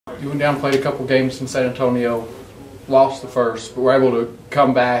You went down and played a couple games in San Antonio, lost the first, but were able to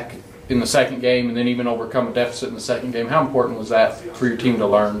come back in the second game and then even overcome a deficit in the second game. How important was that for your team to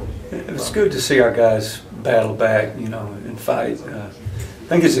learn? It was good to see our guys battle back, and fight. I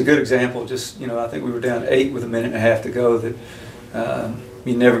think it's a good example. I think we were down 8 with a minute and a half to go. That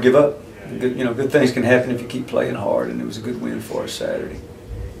you never give up. Good things can happen if you keep playing hard, and it was a good win for us Saturday.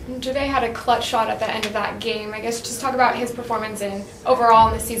 Jave had a clutch shot at the end of that game. I guess just talk about his performance and overall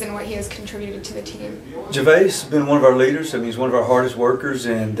in the season, what he has contributed to the team. Jave's been one of our leaders. I mean, he's one of our hardest workers,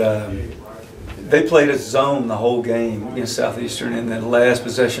 and they played a zone the whole game against Southeastern. In the last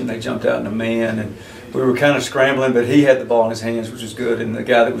possession, they jumped out in a man, and we were kind of scrambling, but he had the ball in his hands, which was good, and the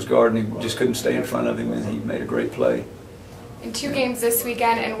guy that was guarding him just couldn't stay in front of him, and he made a great play. In 2 games this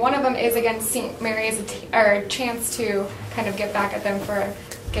weekend, and one of them is against St. Mary's, a chance to kind of get back at them for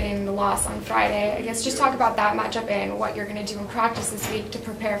getting the loss on Friday. I guess just talk about that matchup and what you're going to do in practice this week to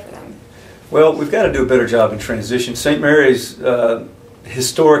prepare for them. Well, we've got to do a better job in transition. St. Mary's,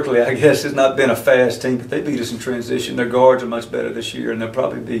 historically, I guess, has not been a fast team, but they beat us in transition. Their guards are much better this year, and they'll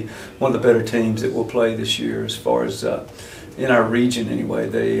probably be one of the better teams that will play this year as far as in our region anyway.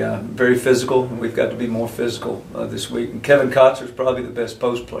 They very physical, and we've got to be more physical this week. And Kevin Kotzer is probably the best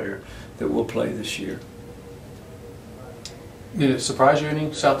post player that will play this year. Did it surprise you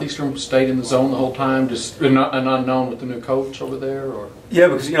any? Southeastern stayed in the zone the whole time, just an unknown with the new coach over there? Or? Yeah,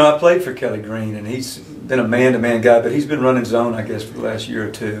 because I played for Kelly Green, and he's been a man-to-man guy, but he's been running zone, I guess, for the last year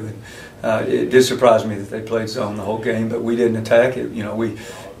or two. And it did surprise me that they played zone the whole game, but we didn't attack it. We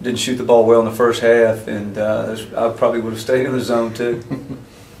didn't shoot the ball well in the first half, and I probably would have stayed in the zone too.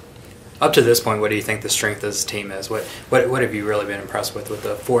 Up to this point, what do you think the strength of this team is? What have you really been impressed with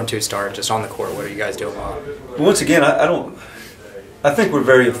the 4-2 start just on the court? What are you guys doing well? Once again, I think we're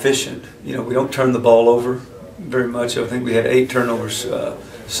very efficient. We don't turn the ball over very much. I think we had 8 turnovers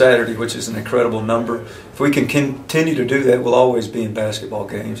Saturday, which is an incredible number. If we can continue to do that, we'll always be in basketball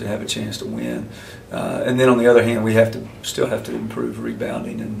games and have a chance to win. And then on the other hand, we still have to improve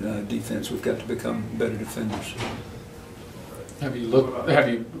rebounding and defense. We've got to become better defenders. Have you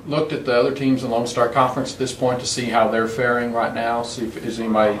looked at the other teams in Lone Star Conference at this point to see how they're faring right now? See if is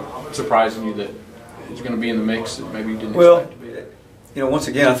anybody surprising you that is going to be in the mix that maybe you didn't expect to be? Once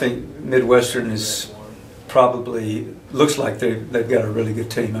again, I think Midwestern is probably looks like they've got a really good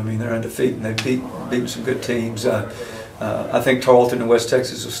team. I mean, they're undefeated and they've beaten some good teams. I think Tarleton and West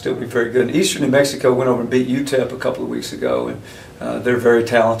Texas will still be very good. And Eastern New Mexico went over and beat UTEP a couple of weeks ago, and they're very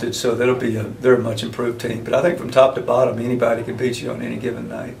talented. So they're a much improved team. But I think from top to bottom, anybody can beat you on any given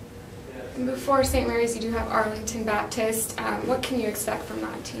night. Before St. Mary's, you do have Arlington Baptist. What can you expect from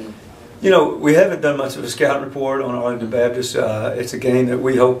that team? We haven't done much of a scouting report on Arlington Baptist. It's a game that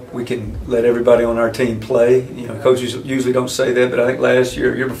we hope we can let everybody on our team play. Coaches usually don't say that, but I think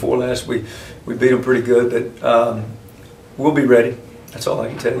year before last, we beat them pretty good. But we'll be ready. That's all I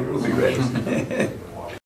can tell you. We'll be ready.